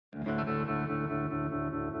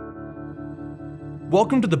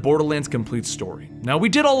Welcome to the Borderlands complete story. Now, we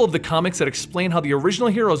did all of the comics that explain how the original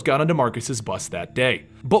heroes got onto Marcus's bus that day.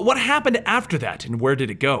 But what happened after that, and where did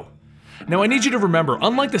it go? Now, I need you to remember,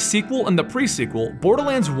 unlike the sequel and the pre-sequel,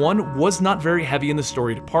 Borderlands 1 was not very heavy in the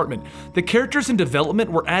story department. The characters in development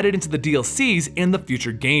were added into the DLCs and the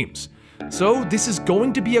future games. So, this is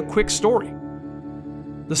going to be a quick story.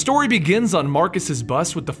 The story begins on Marcus's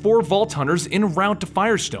bus with the 4 Vault Hunters en route to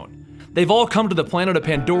Firestone. They've all come to the planet of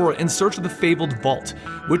Pandora in search of the fabled vault,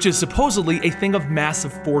 which is supposedly a thing of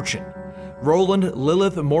massive fortune. Roland,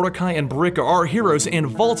 Lilith, Mordecai, and Brick are our heroes and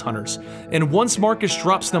Vault Hunters, and once Marcus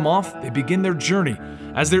drops them off, they begin their journey,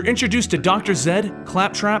 as they're introduced to Dr. Zed,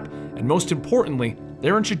 Claptrap, and most importantly,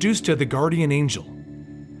 they're introduced to the Guardian Angel.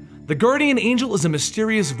 The Guardian Angel is a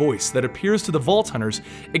mysterious voice that appears to the Vault Hunters,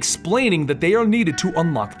 explaining that they are needed to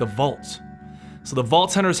unlock the vault. So the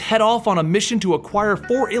Vault Hunters head off on a mission to acquire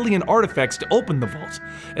 4 alien artifacts to open the vault,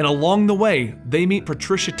 and along the way, they meet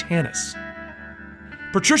Patricia Tannis.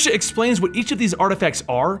 Patricia explains what each of these artifacts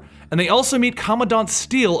are, and they also meet Commandant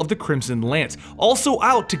Steele of the Crimson Lance, also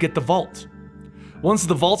out to get the vault. Once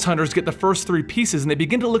the Vault Hunters get the first 3 pieces and they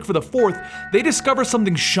begin to look for the 4th, they discover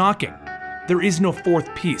something shocking. There is no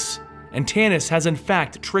 4th piece, and Tannis has in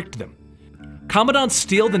fact tricked them. Commandant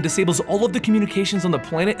Steele then disables all of the communications on the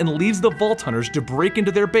planet and leaves the Vault Hunters to break into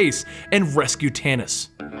their base and rescue Tannis.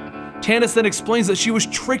 Tannis then explains that she was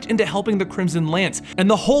tricked into helping the Crimson Lance, and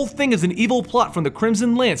the whole thing is an evil plot from the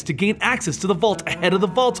Crimson Lance to gain access to the vault ahead of the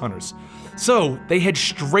Vault Hunters. So, they head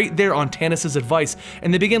straight there on Tannis' advice,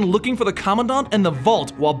 and they begin looking for the Commandant and the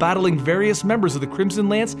vault while battling various members of the Crimson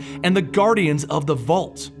Lance and the Guardians of the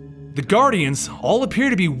Vault. The Guardians all appear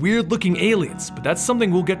to be weird-looking aliens, but that's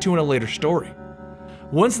something we'll get to in a later story.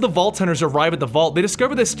 Once the Vault Hunters arrive at the vault, they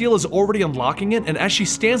discover that Steele is already unlocking it, and as she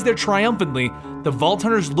stands there triumphantly, the Vault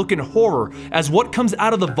Hunters look in horror as what comes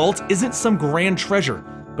out of the vault isn't some grand treasure,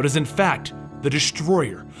 but is in fact the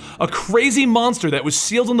Destroyer, a crazy monster that was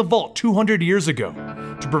sealed in the vault 200 years ago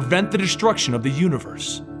to prevent the destruction of the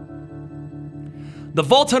universe. The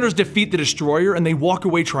Vault Hunters defeat the Destroyer and they walk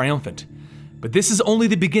away triumphant. But this is only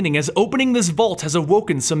the beginning, as opening this vault has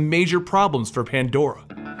awoken some major problems for Pandora.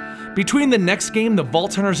 Between the next game, the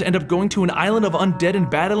Vault Hunters end up going to an island of undead and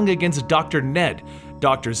battling against Dr. Ned,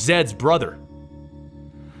 Dr. Zed's brother.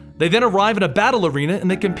 They then arrive in a battle arena and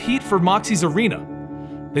they compete for Moxie's arena.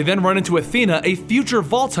 They then run into Athena, a future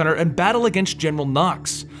Vault Hunter, and battle against General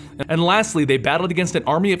Knox. And lastly, they battled against an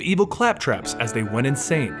army of evil claptraps as they went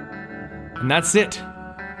insane. And that's it.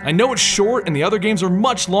 I know it's short and the other games are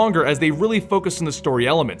much longer as they really focus on the story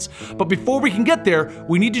elements, but before we can get there,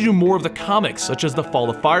 we need to do more of the comics, such as the Fall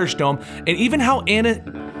of Firestone, and even how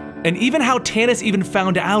Tannis even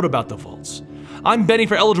found out about the vaults. I'm Benny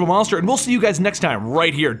for Eligible Monster, and we'll see you guys next time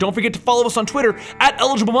right here. Don't forget to follow us on Twitter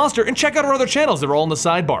 @EligibleMonster and check out our other channels, they're all in the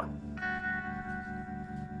sidebar.